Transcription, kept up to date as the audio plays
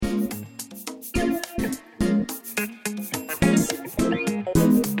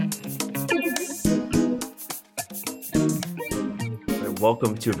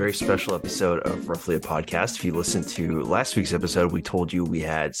welcome to a very special episode of Roughly a Podcast. If you listened to last week's episode, we told you we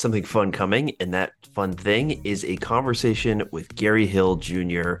had something fun coming, and that fun thing is a conversation with Gary Hill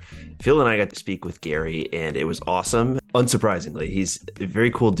Jr. Phil and I got to speak with Gary, and it was awesome. Unsurprisingly, he's a very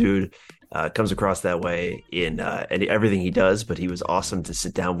cool dude. Comes across that way in everything he does, but he was awesome to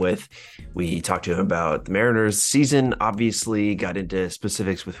sit down with. We talked to him about the Mariners season, obviously got into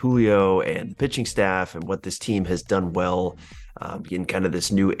specifics with Julio and the pitching staff and what this team has done well in kind of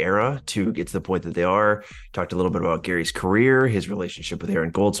this new era to get to the point that they are. Talked a little bit about Gary's career, his relationship with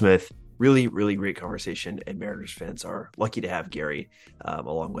Aaron Goldsmith. Really, really great conversation, and Mariners fans are lucky to have Gary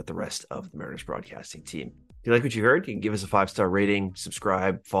along with the rest of the Mariners broadcasting team. If you like what you heard, you can give us a 5-star rating,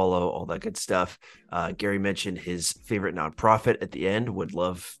 subscribe, follow, all that good stuff. Gary mentioned his favorite nonprofit at the end. Would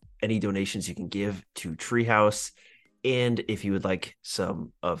love any donations you can give to Treehouse. And if you would like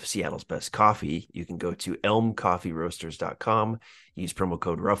some of Seattle's best coffee, you can go to elmcoffeeroasters.com. Use promo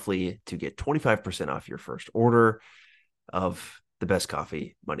code ROUGHLY to get 25% off your first order of the best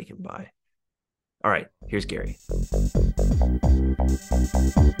coffee money can buy. All right, here's Gary.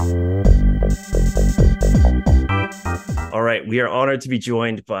 All right, we are honored to be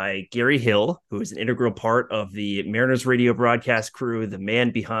joined by Gary Hill, who is an integral part of the Mariners radio broadcast crew, the man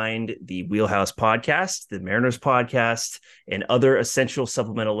behind the Wheelhouse podcast, the Mariners podcast, and other essential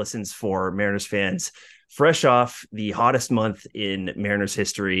supplemental listens for Mariners fans. Fresh off the hottest month in Mariners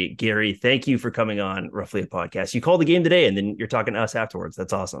history, Gary, thank you for coming on Roughly a Podcast. You called the game today, and then you're talking to us afterwards.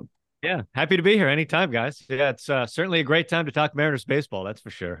 That's awesome. Yeah, happy to be here anytime, guys. Yeah, it's certainly a great time to talk Mariners baseball, that's for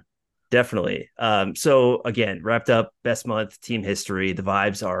sure. Definitely. So again, wrapped up best month, team history. The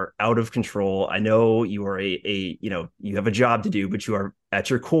vibes are out of control. I know you are you have a job to do, but you are at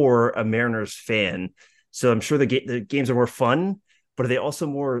your core a Mariners fan. So I'm sure the games are more fun, but are they also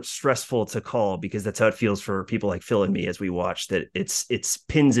more stressful to call? Because that's how it feels for people like Phil and me as we watch, that it's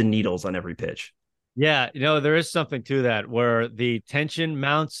pins and needles on every pitch. Yeah, there is something to that where the tension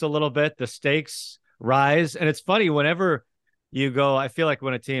mounts a little bit, the stakes rise. And it's funny, whenever you go, I feel like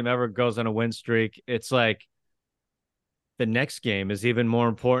when a team ever goes on a win streak, it's like the next game is even more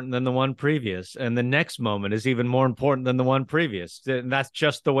important than the one previous. And the next moment is even more important than the one previous. And that's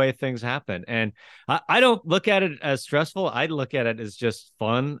just the way things happen. And I don't look at it as stressful. I look at it as just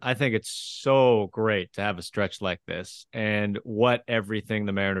fun. I think it's so great to have a stretch like this and what everything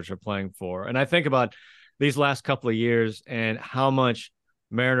the Mariners are playing for. And I think about these last couple of years and how much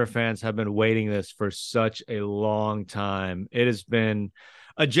Mariner fans have been waiting this for such a long time. It has been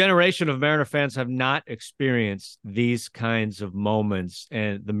a generation of Mariner fans have not experienced these kinds of moments,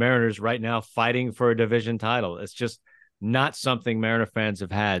 and the Mariners right now fighting for a division title. It's just not something Mariner fans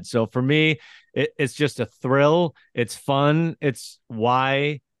have had. So for me, it's just a thrill. It's fun. It's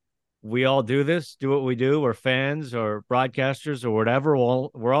why we all do this, do what we do. We're fans or broadcasters or whatever.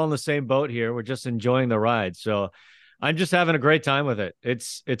 We're all in the same boat here. We're just enjoying the ride. So I'm just having a great time with it.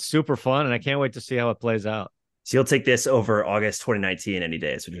 It's super fun, and I can't wait to see how it plays out. So you'll take this over August 2019 any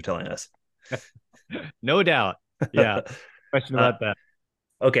day, is what you're telling us. No doubt. Yeah. Question about that.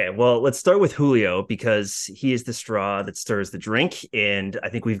 Okay, well, let's start with Julio, because he is the straw that stirs the drink. And I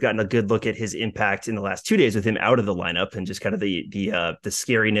think we've gotten a good look at his impact in the last 2 days with him out of the lineup and just kind of the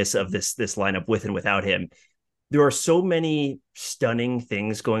scariness of this lineup with and without him. There are so many stunning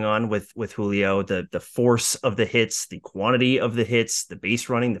things going on with Julio, the force of the hits, the quantity of the hits, the base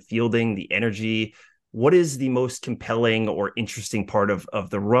running, the fielding, the energy. What is the most compelling or interesting part of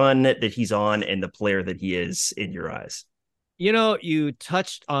the run that he's on and the player that he is in your eyes? You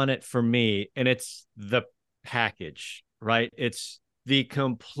touched on it for me, and it's the package, right? It's the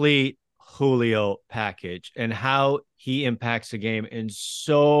complete Julio package and how he impacts the game in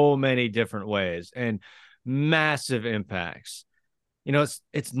so many different ways and massive impacts.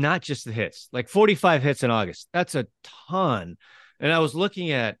 It's not just the hits, like 45 hits in August. That's a ton. And I was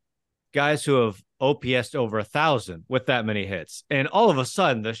looking at guys who have OPS'd over 1,000 with that many hits, and all of a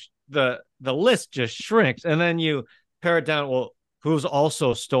sudden the list just shrinks. And then you pare it down. Well, who's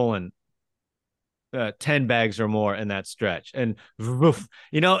also stolen 10 bags or more in that stretch? And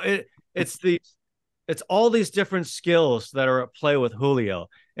it's all these different skills that are at play with Julio.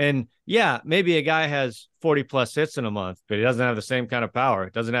 And yeah, maybe a guy has 40 plus hits in a month, but he doesn't have the same kind of power.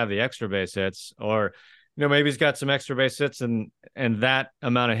 Doesn't have the extra base hits, or maybe he's got some extra base hits and that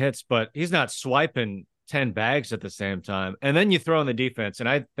amount of hits, but he's not swiping 10 bags at the same time. And then you throw in the defense, and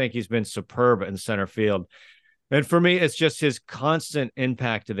I think he's been superb in center field. And for me, it's just his constant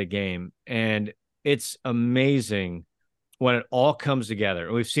impact to the game. And it's amazing when it all comes together.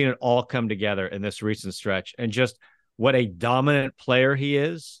 And we've seen it all come together in this recent stretch, and just what a dominant player he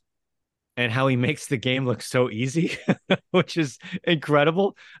is and how he makes the game look so easy, which is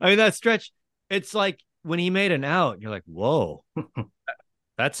incredible. I mean, that stretch, it's like when he made an out, you're like, whoa,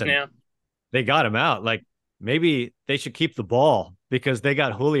 Yeah. they got him out. Like maybe they should keep the ball because they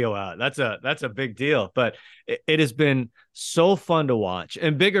got Julio out. That's a big deal. But it has been so fun to watch.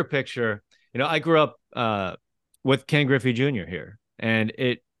 And bigger picture, I grew up with Ken Griffey Jr. here, and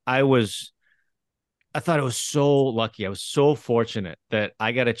I thought I was so lucky. I was so fortunate that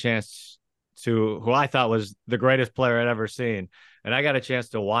I got a chance to who I thought was the greatest player I'd ever seen. And I got a chance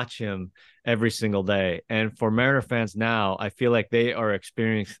to watch him every single day. And for Mariner fans now, I feel like they are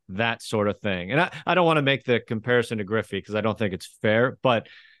experiencing that sort of thing. And I don't want to make the comparison to Griffey because I don't think it's fair, but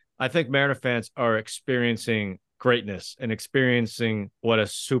I think Mariner fans are experiencing greatness and experiencing what a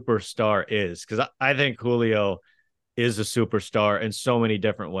superstar is. Because I think Julio is a superstar in so many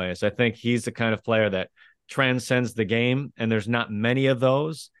different ways. I think he's the kind of player that transcends the game, and there's not many of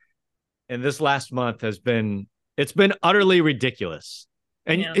those. And this last month it's been utterly ridiculous.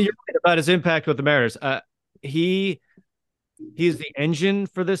 And you're right about his impact with the Mariners. He's the engine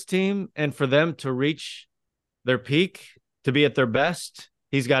for this team, and for them to reach their peak, to be at their best,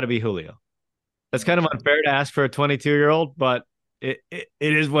 he's got to be Julio. That's kind of unfair to ask for a 22-year-old, but it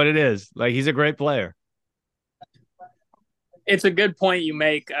is what it is. Like, he's a great player. It's a good point you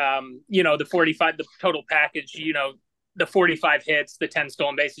make. The 45, the total package, the 45 hits, the 10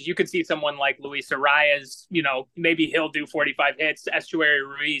 stolen bases. You could see someone like Luis Arias, maybe he'll do 45 hits. Estuary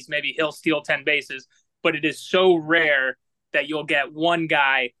Ruiz, maybe he'll steal 10 bases. But it is so rare that you'll get one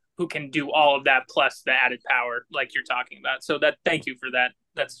guy who can do all of that plus the added power like you're talking about. So thank you for that.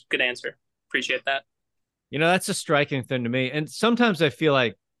 That's a good answer. Appreciate that. That's a striking thing to me. And sometimes I feel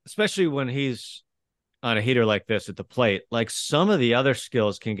like, especially when he's on a heater like this at the plate, like some of the other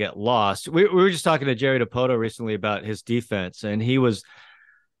skills can get lost. We were just talking to Jerry Dipoto recently about his defense, and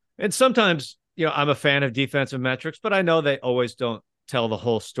sometimes, I'm a fan of defensive metrics, but I know they always don't tell the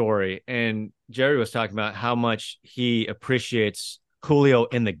whole story. And Jerry was talking about how much he appreciates Julio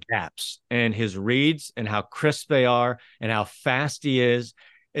in the gaps and his reads and how crisp they are and how fast he is.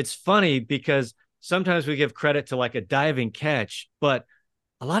 It's funny because sometimes we give credit to like a diving catch, but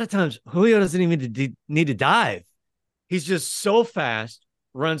a lot of times Julio doesn't even need to dive. He's just so fast,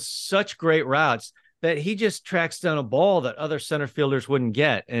 runs such great routes that he just tracks down a ball that other center fielders wouldn't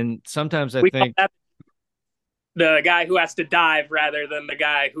get. And sometimes I think the guy who has to dive rather than the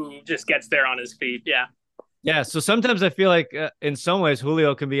guy who just gets there on his feet. Yeah. Yeah. So sometimes I feel like in some ways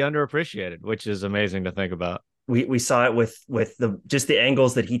Julio can be underappreciated, which is amazing to think about. We saw it with the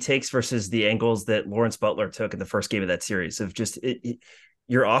angles that he takes versus the angles that Lawrence Butler took in the first game of that series of just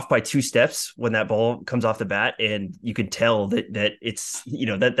you're off by 2 steps when that ball comes off the bat, and you can tell that it's,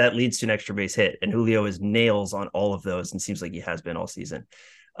 that leads to an extra base hit, and Julio is nails on all of those and seems like he has been all season.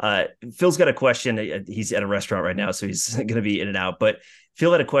 Phil's got a question. He's at a restaurant right now, so he's going to be in and out, but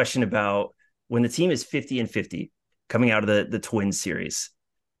Phil had a question about when the team is 50-50 coming out of the Twins series,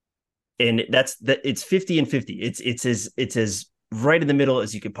 and it's 50-50. It's as right in the middle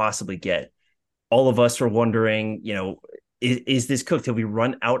as you could possibly get. All of us are wondering, is this cooked? Have we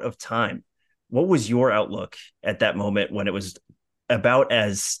run out of time? What was your outlook at that moment when it was about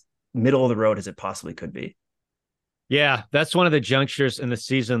as middle of the road as it possibly could be? Yeah, that's one of the junctures in the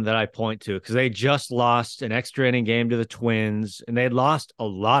season that I point to, because they just lost an extra inning game to the Twins, and they had lost a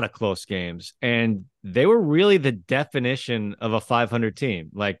lot of close games, and they were really the definition of a 500 team.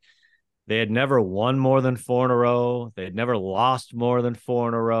 Like, they had never won more than 4 in a row. They had never lost more than 4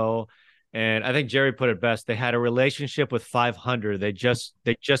 in a row. And I think Jerry put it best. They had a relationship with 500. They just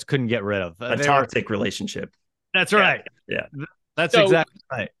couldn't get rid of a toxic relationship. That's right. Yeah. That's exactly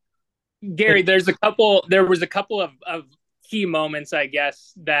right. Gary, there was a couple of key moments, I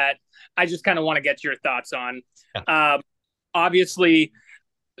guess, that I just kind of want to get your thoughts on. Yeah. Obviously,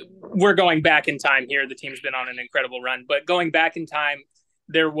 we're going back in time here. The team's been on an incredible run, but going back in time,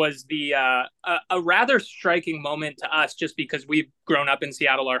 there was a rather striking moment to us, just because we've grown up in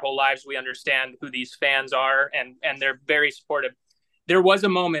Seattle our whole lives. We understand who these fans are, and they're very supportive. There was a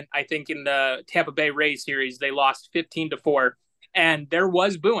moment, I think, in the Tampa Bay Rays series, they lost 15-4, and there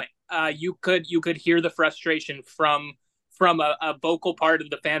was booing. You could hear the frustration from a vocal part of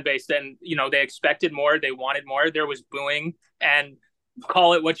the fan base. And, they expected more. They wanted more. There was booing, and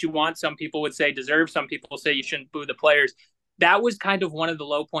call it what you want. Some people would say deserve. Some people say you shouldn't boo the players. That was kind of one of the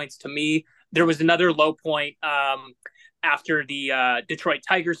low points to me. There was another low point after the Detroit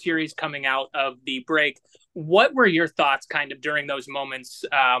Tigers series coming out of the break. What were your thoughts kind of during those moments?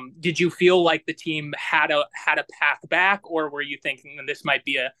 Did you feel like the team had a path back, or were you thinking this might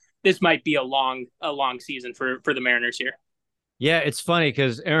be a long season for the Mariners here? Yeah, it's funny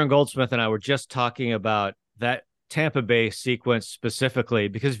because Aaron Goldsmith and I were just talking about that Tampa Bay sequence specifically,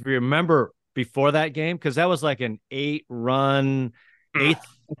 because if you remember before that game, because that was like an 8-run, Mm. eighth,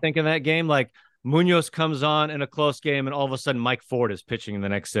 I think, in that game, like Munoz comes on in a close game and all of a sudden Mike Ford is pitching in the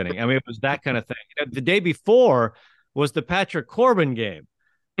next inning. I mean, it was that kind of thing. The day before was the Patrick Corbin game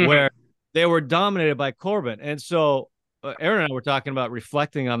Mm-hmm. where they were dominated by Corbin. And so Aaron and I were talking about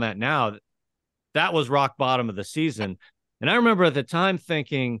reflecting on that now. That was rock bottom of the season. And I remember at the time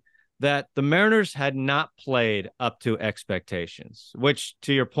thinking that the Mariners had not played up to expectations, which,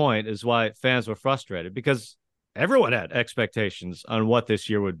 to your point, is why fans were frustrated, because everyone had expectations on what this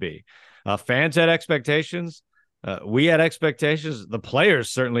year would be. Fans had expectations. We had expectations. The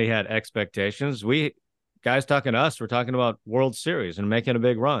players certainly had expectations. We guys talking to us, we're talking about World Series and making a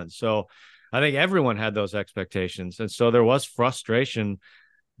big run. So I think everyone had those expectations. And so there was frustration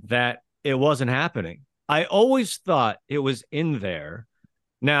that it wasn't happening. I always thought it was in there.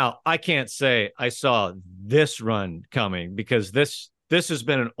 Now, I can't say I saw this run coming, because this has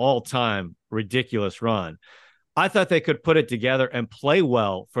been an all-time ridiculous run. I thought they could put it together and play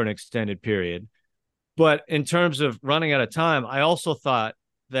well for an extended period. But in terms of running out of time, I also thought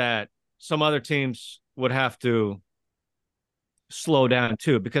that some other teams would have to slow down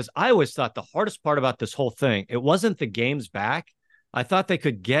too, because I always thought the hardest part about this whole thing, it wasn't the games back. I thought they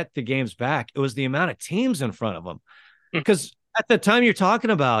could get the games back. It was the amount of teams in front of them. Because at the time you're talking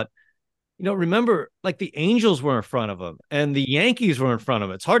about, remember, like the Angels were in front of them and the Yankees were in front of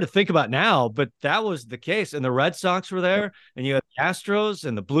them. It's hard to think about now, but that was the case. And the Red Sox were there, and you had the Astros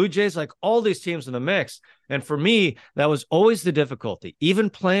and the Blue Jays, like all these teams in the mix. And for me, that was always the difficulty. Even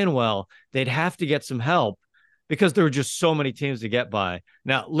playing well, they'd have to get some help because there were just so many teams to get by.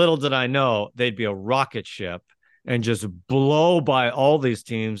 Now, little did I know they'd be a rocket ship and just blow by all these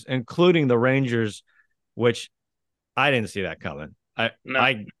teams, including the Rangers, which I didn't see that coming.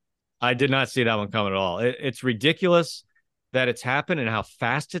 I did not see that one coming at all. It's ridiculous that it's happened and how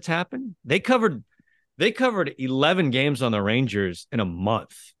fast it's happened. They covered 11 games on the Rangers in a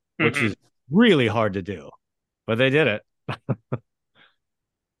month, which is really hard to do, but they did it.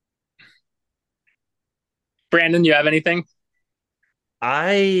 Brandon, you have anything?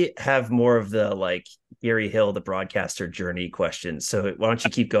 I have more of the like Gary Hill, the broadcaster journey questions. So why don't you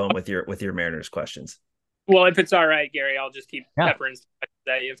keep going with your Mariners questions? Well, if it's all right, Gary, I'll just keep peppering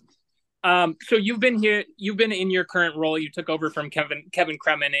at you. So you've been in your current role. You took over from Kevin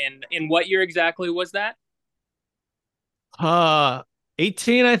Cremin in what year exactly was that?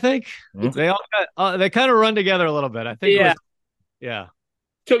 18, I think. Mm-hmm. They all they kind of run together a little bit. I think. Yeah. Yeah.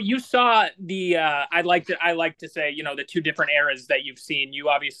 So you saw the I like to say, the two different eras that you've seen. You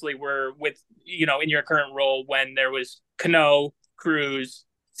obviously were with, in your current role when there was Cano, Cruz,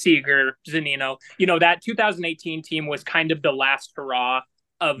 Seager, Zunino. That 2018 team was kind of the last hurrah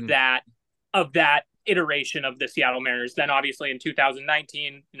of that iteration of the Seattle Mariners. Then obviously in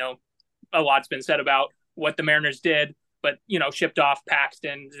 2019, a lot's been said about what the Mariners did, but shipped off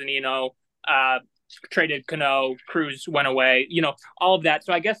Paxton, Zunino, traded Cano, Cruz went away, all of that.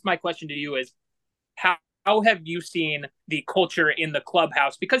 So I guess my question to you is, how have you seen the culture in the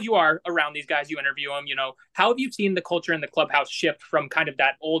clubhouse? Because you are around these guys, you interview them, how have you seen the culture in the clubhouse shift from kind of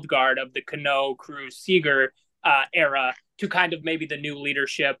that old guard of the Cano, Cruz, Seager era to kind of maybe the new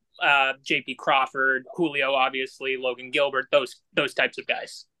leadership, JP Crawford, Julio, obviously, Logan Gilbert, those types of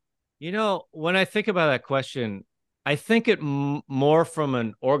guys? When I think about that question, I think it more from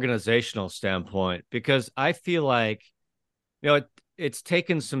an organizational standpoint, because I feel like, it's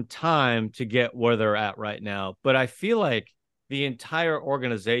taken some time to get where they're at right now, but I feel like the entire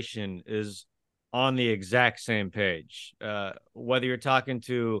organization is on the exact same page. Whether you're talking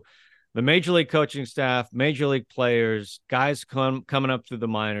to the major league coaching staff, major league players, guys coming up through the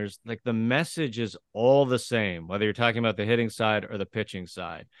minors, like the message is all the same, whether you're talking about the hitting side or the pitching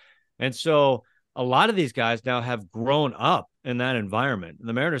side. And so a lot of these guys now have grown up in that environment.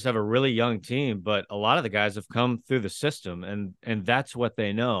 The Mariners have a really young team, but a lot of the guys have come through the system, and that's what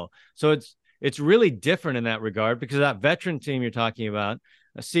they know. So it's really different in that regard, because that veteran team you're talking about,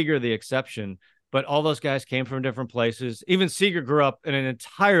 Seager the exception, but all those guys came from different places. Even Seager grew up in an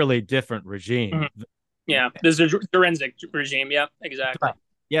entirely different regime. Mm-hmm. Yeah, this is a Durenzic regime. Yeah, exactly.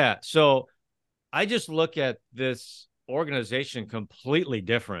 Yeah, so I just look at this organization completely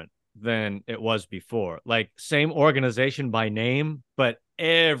different than it was before. Like, same organization by name, but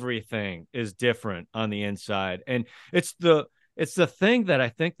everything is different on the inside. And it's the thing that I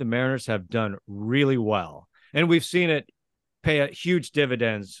think the Mariners have done really well. And we've seen it pay huge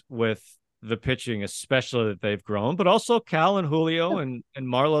dividends with the pitching, especially that they've grown, but also Cal and Julio and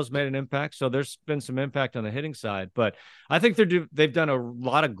Marlowe's made an impact. So there's been some impact on the hitting side, but I think they've done a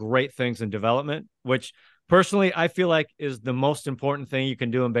lot of great things in development, which personally I feel like is the most important thing you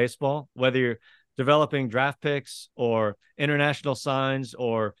can do in baseball, whether you're developing draft picks or international signs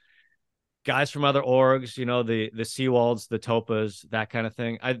or guys from other orgs, the Seawalds, the Topas, that kind of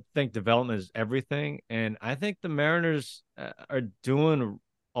thing. I think development is everything. And I think the Mariners are doing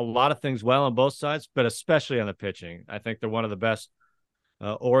a lot of things well on both sides, but especially on the pitching. I think they're one of the best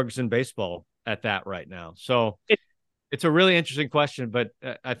orgs in baseball at that right now. So it's a really interesting question, but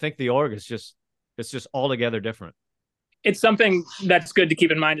I think the org is just altogether different. It's something that's good to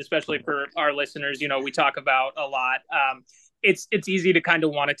keep in mind, especially for our listeners. We talk about a lot. It's easy to kind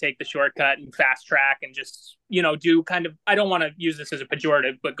of want to take the shortcut and fast track and just, do kind of, I don't want to use this as a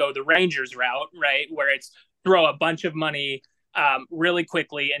pejorative, but go the Rangers route, right? Where it's throw a bunch of money really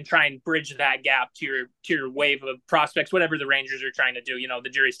quickly and try and bridge that gap to your wave of prospects, whatever the Rangers are trying to do. The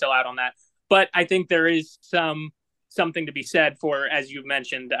jury's still out on that. But I think there is something to be said for, as you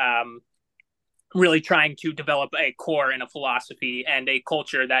mentioned, really trying to develop a core and a philosophy and a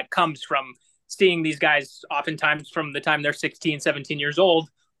culture that comes from seeing these guys oftentimes from the time they're 16, 17 years old,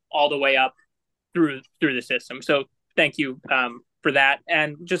 all the way up through the system. So thank you for that.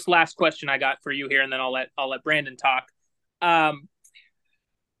 And just last question I got for you here, and then I'll let Brandon talk.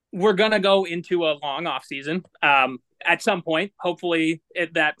 We're going to go into a long off season at some point. Hopefully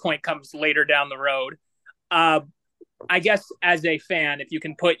that point comes later down the road. I guess as a fan, if you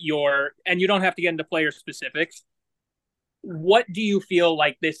can put and you don't have to get into player specifics, what do you feel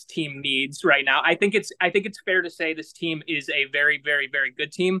like this team needs right now? I think it's fair to say this team is a very, very, very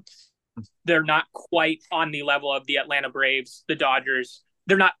good team. They're not quite on the level of the Atlanta Braves, the Dodgers.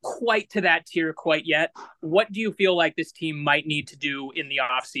 They're not quite to that tier quite yet. What do you feel like this team might need to do in the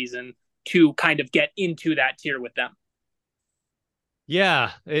offseason to kind of get into that tier with them?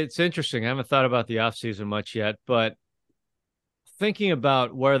 Yeah, it's interesting. I haven't thought about the offseason much yet, but thinking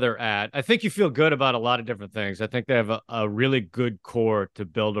about where they're at, I think you feel good about a lot of different things. I think they have a really good core to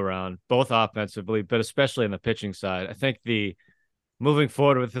build around, both offensively, but especially on the pitching side. I think the moving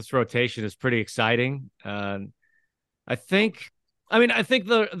forward with this rotation is pretty exciting. I think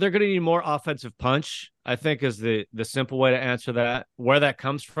they're going to need more offensive punch, I think is the simple way to answer that. Where that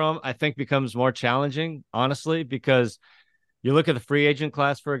comes from, I think becomes more challenging, honestly, because you look at the free agent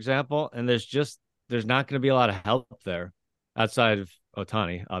class, for example, and there's not going to be a lot of help there. Outside of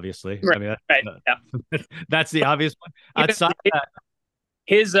Ohtani, obviously. Right, I mean, yeah. That's the obvious one. Outside of that,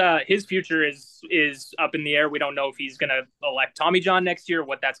 his future is up in the air. We don't know if he's going to elect Tommy John next year,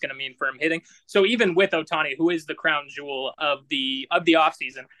 what that's going to mean for him hitting. So even with Ohtani, who is the crown jewel of the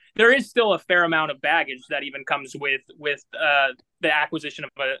offseason, there is still a fair amount of baggage that even comes with the acquisition of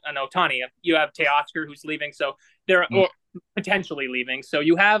an Ohtani. You have Teoscar who's leaving, so they're or potentially leaving. So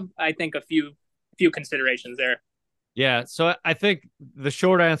you have, I think, a few considerations there. Yeah, so I think the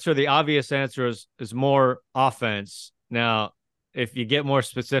short answer, the obvious answer is more offense. Now, if you get more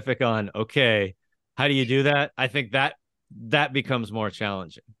specific on, okay, how do you do that? I think that becomes more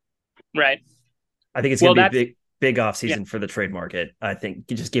challenging. Right. I think it's going to be big off season for the trade market. I think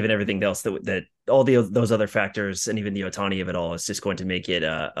just given everything else that all those other factors and even the Ohtani of it all is just going to make it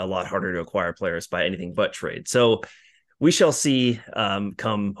a lot harder to acquire players by anything but trade. So we shall see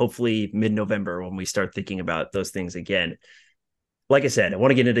come hopefully mid-November when we start thinking about those things again. Like I said, I want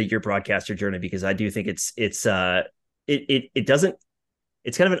to get into your broadcaster journey because I do think it's kind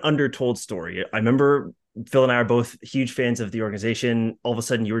of an undertold story. I remember Phil and I are both huge fans of the organization. All of a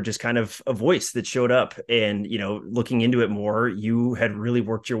sudden you were just kind of a voice that showed up and, looking into it more, you had really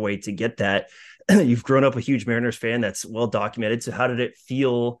worked your way to get that. You've grown up a huge Mariners fan that's well documented. So how did it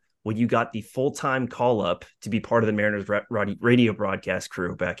feel when you got the full-time call up to be part of the Mariners radio broadcast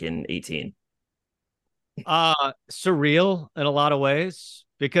crew back in 2018? Surreal in a lot of ways,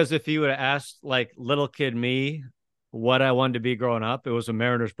 because if you would have asked like little kid me what I wanted to be growing up, it was a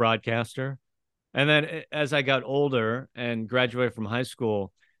Mariners broadcaster. And then as I got older and graduated from high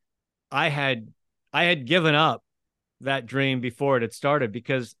school, I had given up that dream before it had started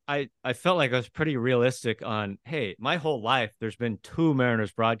because I felt like I was pretty realistic on, hey, my whole life there's been two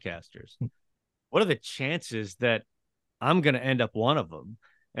Mariners broadcasters. What are the chances that I'm going to end up one of them?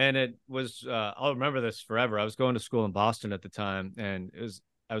 And it was, I'll remember this forever. I was going to school in Boston at the time, and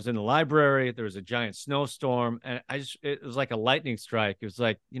I was in the library. There was a giant snowstorm, and it was like a lightning strike. It was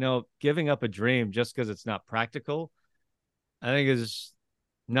like, giving up a dream just because it's not practical, I think is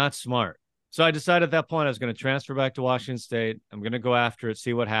not smart. So I decided at that point I was going to transfer back to Washington State. I'm going to go after it,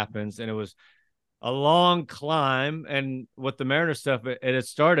 see what happens. And it was a long climb. And with the Mariners stuff, it had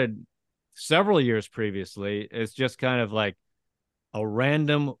started several years previously, it's just kind of like a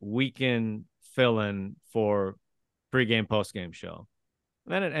random weekend fill-in for pregame, postgame show.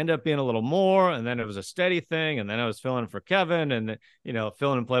 And then it ended up being a little more, and then it was a steady thing, and then I was filling for Kevin, and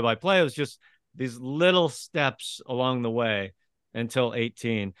filling in play-by-play. It was just these little steps along the way until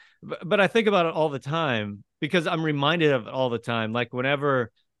 18. But I think about it all the time because I'm reminded of it all the time. Like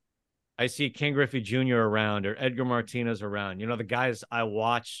whenever I see Ken Griffey Jr. around or Edgar Martinez around, the guys I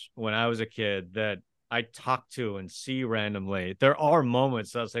watched when I was a kid that I talk to and see randomly. There are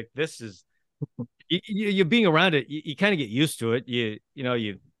moments I was like, this is you being around it. You kind of get used to it. You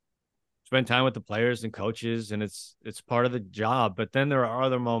spend time with the players and coaches, and it's part of the job. But then there are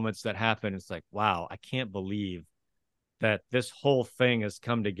other moments that happen. It's like, wow, I can't believe that this whole thing has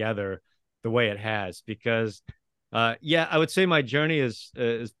come together the way it has. Because, I would say my journey is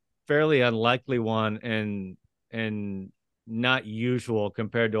fairly unlikely one and not usual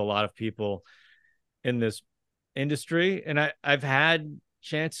compared to a lot of people in this industry. And I've had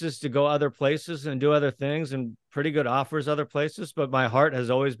chances to go other places and do other things and pretty good offers other places, but my heart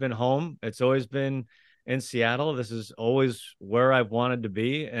has always been home. It's always been in Seattle. This is always where I've wanted to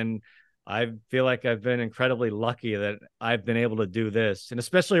be. And I feel like I've been incredibly lucky that I've been able to do this. And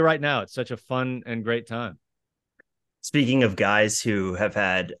especially right now, it's such a fun and great time. Speaking of guys who have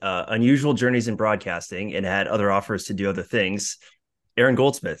had unusual journeys in broadcasting and had other offers to do other things, Aaron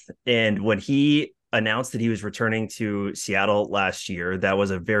Goldsmith. And when he announced that he was returning to Seattle last year, that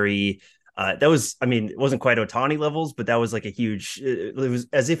was a very it wasn't quite Ohtani levels, but that was like a huge, it was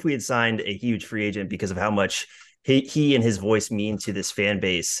as if we had signed a huge free agent because of how much he and his voice mean to this fan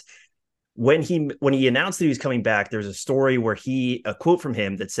base. When he announced that he was coming back, there's a story where a quote from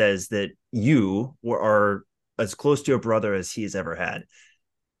him that says that you are as close to a brother as he's ever had.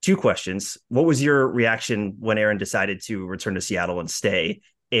 Two questions. What was your reaction when Aaron decided to return to Seattle and stay?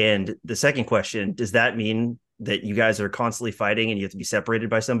 And the second question, does that mean that you guys are constantly fighting and you have to be separated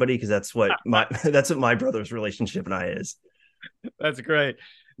by somebody? Because that's what my brother's relationship and I is. That's great.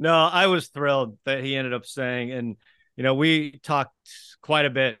 No, I was thrilled that he ended up staying. And, we talked quite a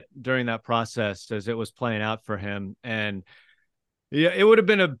bit during that process as it was playing out for him. And it would have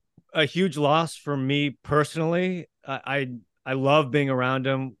been a huge loss for me personally. I love being around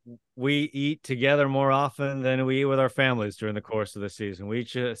him. We eat together more often than we eat with our families during the course of the season. We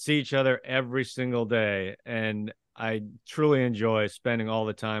see each other every single day, and I truly enjoy spending all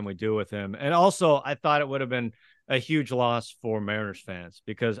the time we do with him. And also, I thought it would have been a huge loss for Mariners fans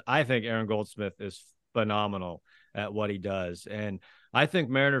because I think Aaron Goldsmith is phenomenal at what he does. And I think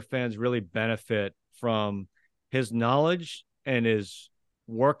Mariner fans really benefit from his knowledge and his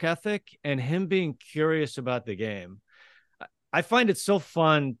work ethic and him being curious about the game. I find it so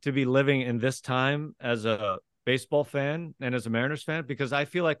fun to be living in this time as a baseball fan and as a Mariners fan, because I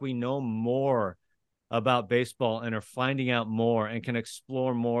feel like we know more about baseball and are finding out more and can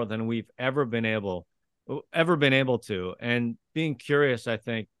explore more than we've ever been able to. And being curious, I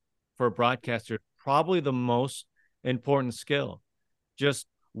think, for a broadcaster, probably the most important skill. Just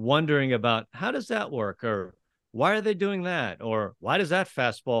wondering about how does that work, or why are they doing that, or why does that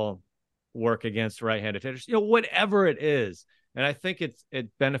fastball work against right-handed hitters? Whatever it is. And I think it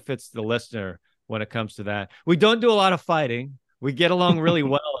benefits the listener when it comes to that. We don't do a lot of fighting. We get along really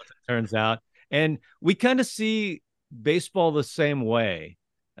well, as it turns out. And we kind of see baseball the same way.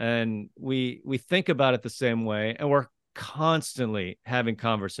 And we think about it the same way. And we're constantly having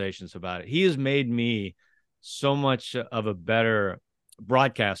conversations about it. He has made me so much of a better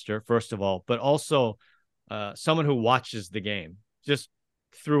broadcaster, first of all, but also someone who watches the game just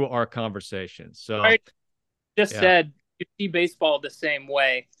through our conversations. So said you see baseball the same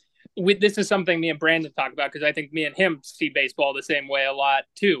way. This is something me and Brandon talk about because I think me and him see baseball the same way a lot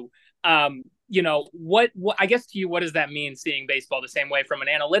too. What I guess to you, what does that mean, seeing baseball the same way from an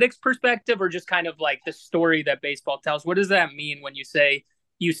analytics perspective, or just kind of like the story that baseball tells? What does that mean when you say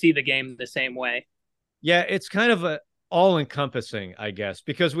you see the game the same way? Yeah, it's kind of all encompassing, I guess,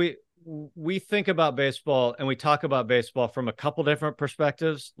 because we think about baseball and we talk about baseball from a couple different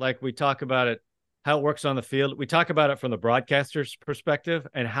perspectives. Like we talk about it, how it works on the field. We talk about it from the broadcaster's perspective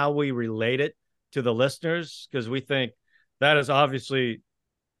and how we relate it to the listeners, because we think that is obviously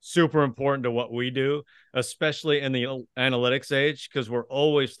super important to what we do, especially in the analytics age, because we're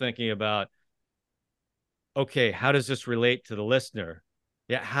always thinking about, okay, how does this relate to the listener?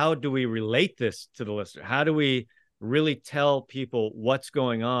 Yeah, how do we relate this to the listener? How do we really tell people what's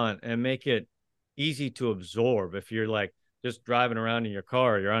going on and make it easy to absorb if you're like just driving around in your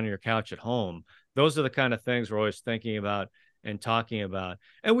car, you're on your couch at home? Those are the kind of things we're always thinking about and talking about.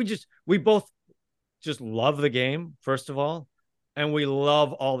 And we both just love the game, first of all. and we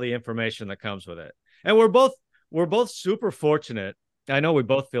love all the information that comes with it. And we're both super fortunate. I know we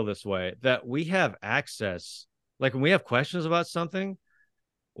both feel this way, that we have access. Like when we have questions about something,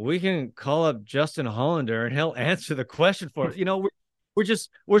 we can call up Justin Hollander and he'll answer the question for us. We're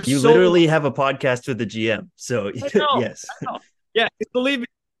You so literally have a podcast with the GM. So I know, yes. I know. Yeah, believe me,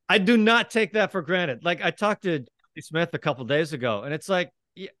 I do not take that for granted. Like I talked to Johnny Smith a couple days ago, and it's like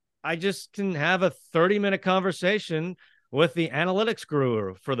I just can have a 30-minute conversation with the analytics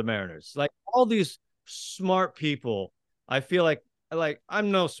guru for the Mariners. Like all these smart people, I feel like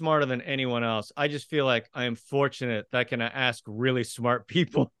I'm no smarter than anyone else. I just feel like I am fortunate that I can ask really smart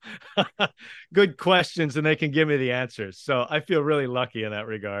people good questions and they can give me the answers. So I feel really lucky in that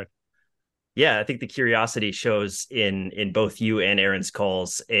regard. Yeah, I think the curiosity shows in both you and Aaron's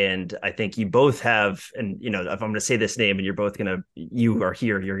calls, and I think you both have. And if I'm going to say this name, and you are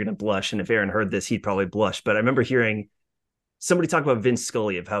here, you're gonna blush. And if Aaron heard this, he'd probably blush. But I remember hearing somebody talk about Vince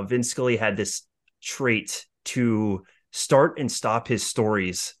Scully, of how Vince Scully had this trait to start and stop his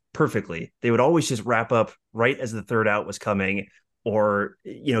stories perfectly. They would always just wrap up right as the third out was coming, or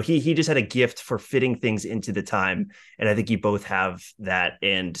he just had a gift for fitting things into the time. And I think you both have that.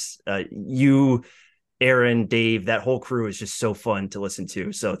 And you, Aaron, Dave, that whole crew is just so fun to listen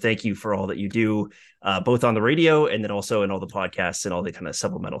to. So thank you for all that you do, both on the radio and then also in all the podcasts and all the kind of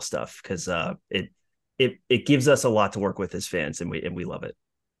supplemental stuff, because it gives us a lot to work with as fans, and we love it.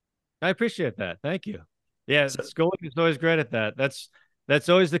 I appreciate that. Thank you. Yeah, Scully is always great at that. That's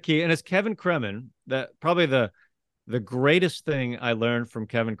always the key. And it's Kevin Kremen, that probably the greatest thing I learned from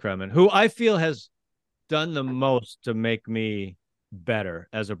Kevin Kremen, who I feel has done the most to make me better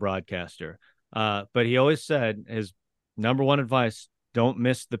as a broadcaster. But he always said his number one advice: don't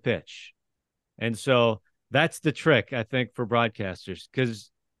miss the pitch. And so that's the trick, I think, for broadcasters,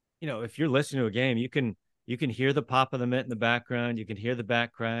 because if you're listening to a game, you can hear the pop of the mitt in the background, you can hear the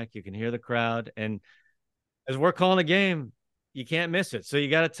back crack, you can hear the crowd, and as we're calling a game, you can't miss it. So you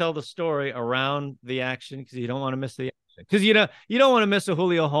got to tell the story around the action, because you don't want to miss the action. Because you don't want to miss a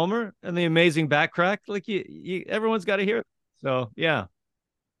Julio homer and the amazing back crack. Like everyone's got to hear it. So yeah.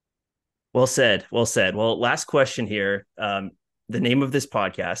 Well said. Well said. Well, last question here. The name of this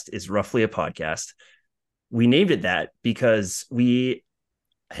podcast is Roughly a Podcast. We named it that because we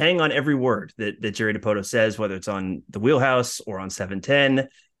hang on every word that Jerry Dipoto says, whether it's on the Wheelhouse or on 710.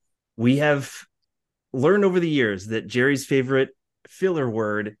 We have learned over the years that Jerry's favorite filler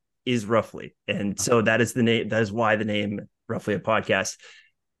word is roughly. And so that is the name. That is why the name Roughly a Podcast.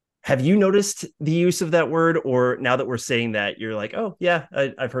 Have you noticed the use of that word, or now that we're saying that, you're like, oh yeah,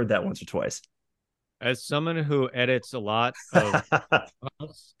 I've heard that once or twice? As someone who edits a lot of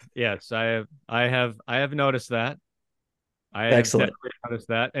yes, I have noticed that. I have Excellent. noticed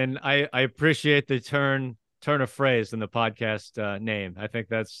that. And I appreciate the turn of phrase in the podcast name. I think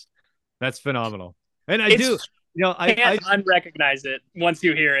that's phenomenal. And I can't unrecognize it once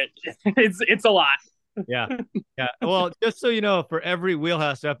you hear it. It's a lot. Yeah. Well, just so you know, for every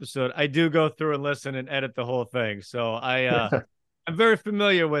Wheelhouse episode, I do go through and listen and edit the whole thing. So I'm very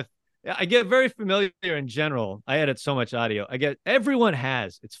familiar with. I get very familiar in general. I edit so much audio.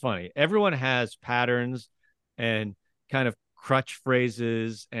 It's funny. Everyone has patterns and kind of crutch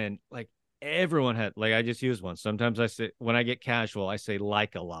phrases, and like everyone had, like, I just use one. Sometimes I say, when I get casual, I say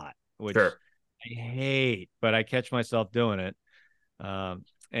like a lot, which I hate, but I catch myself doing it.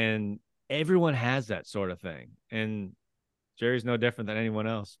 And everyone has that sort of thing. And Jerry's no different than anyone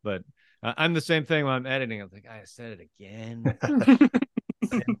else, but I'm the same thing when I'm editing. I'm like, I said it again.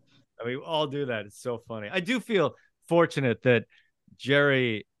 I mean, we all do that. It's so funny. I do feel fortunate that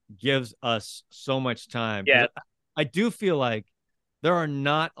Jerry gives us so much time. Yeah. I do feel like there are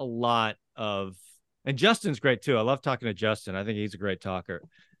not a lot of, and Justin's great too. I love talking to Justin. I think he's a great talker.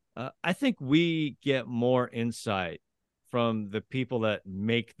 I think we get more insight from the people that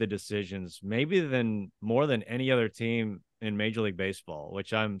make the decisions, maybe more than any other team in Major League Baseball,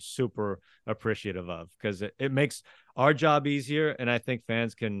 which I'm super appreciative of, because it makes our job easier. And I think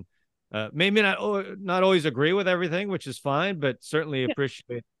fans can maybe not always agree with everything, which is fine, but certainly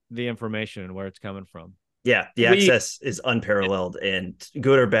appreciate the information and where it's coming from. Yeah, the access is unparalleled, and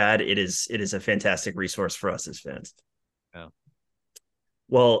good or bad, it is a fantastic resource for us as fans. Yeah.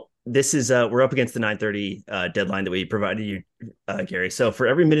 Well, this is we're up against the 9:30 deadline that we provided you, Gary. So for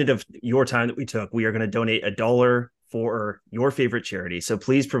every minute of your time that we took, we are going to donate $1 for your favorite charity. So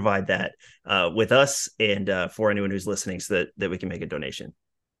please provide that with us and for anyone who's listening, so that we can make a donation.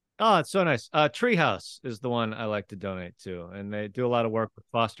 Oh, it's so nice. Treehouse is the one I like to donate to, and they do a lot of work with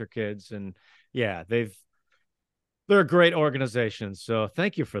foster kids, and yeah, they're a great organization. So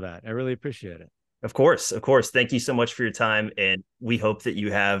thank you for that. I really appreciate it. Of course. Thank you so much for your time, and we hope that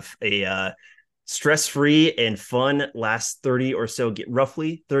you have a stress-free and fun last 30 or so,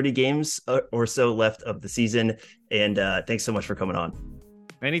 roughly 30 games or so left of the season. And thanks so much for coming on.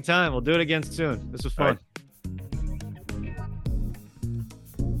 Anytime. We'll do it again soon. This was fun.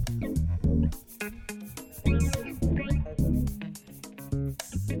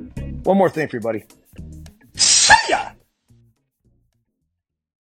 One more thing for you, buddy.